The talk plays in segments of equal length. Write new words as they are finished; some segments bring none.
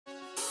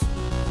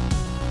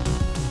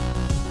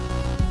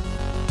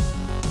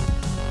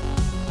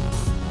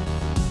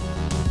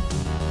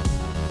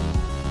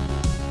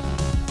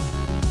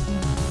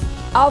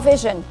Our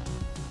vision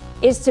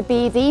is to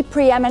be the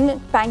preeminent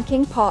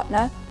banking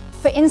partner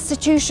for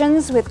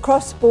institutions with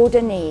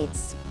cross-border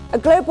needs, a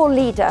global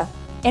leader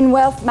in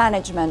wealth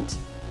management,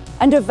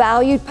 and a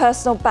valued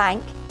personal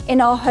bank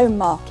in our home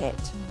market.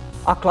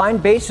 Our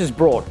client base is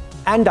broad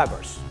and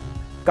diverse,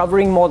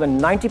 covering more than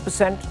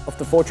 90% of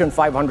the Fortune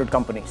 500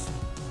 companies.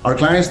 Our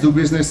clients do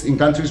business in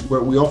countries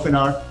where we often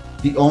are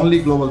the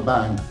only global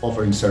bank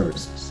offering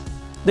services.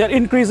 They're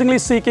increasingly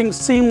seeking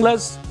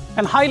seamless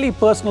and highly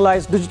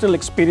personalized digital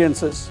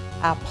experiences.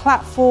 Our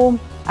platform,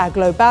 our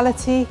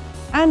globality,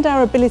 and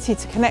our ability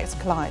to connect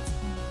clients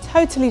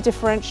totally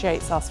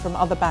differentiates us from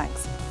other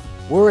banks.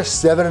 We're a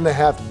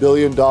 $7.5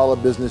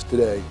 billion business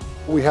today.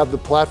 We have the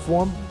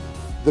platform,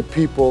 the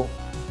people,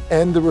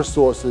 and the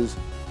resources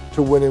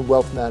to win in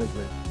wealth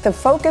management. The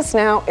focus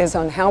now is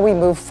on how we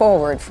move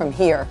forward from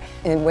here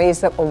in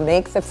ways that will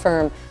make the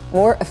firm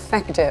more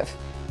effective,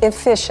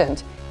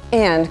 efficient,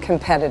 and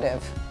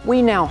competitive.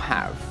 We now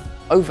have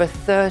over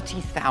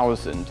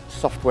 30,000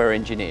 software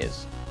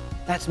engineers.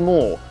 That's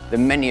more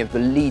than many of the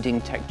leading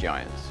tech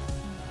giants.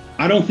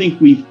 I don't think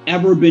we've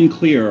ever been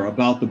clearer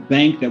about the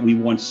bank that we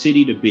want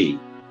Citi to be.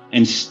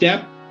 And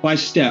step by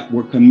step,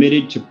 we're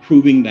committed to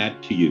proving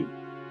that to you.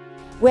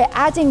 We're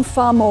adding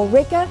far more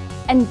rigor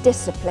and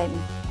discipline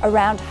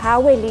around how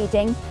we're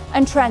leading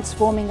and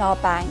transforming our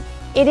bank.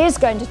 It is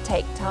going to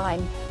take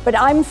time, but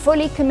I'm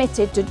fully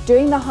committed to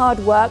doing the hard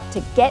work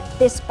to get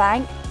this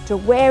bank to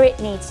where it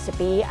needs to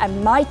be,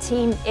 and my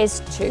team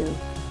is too.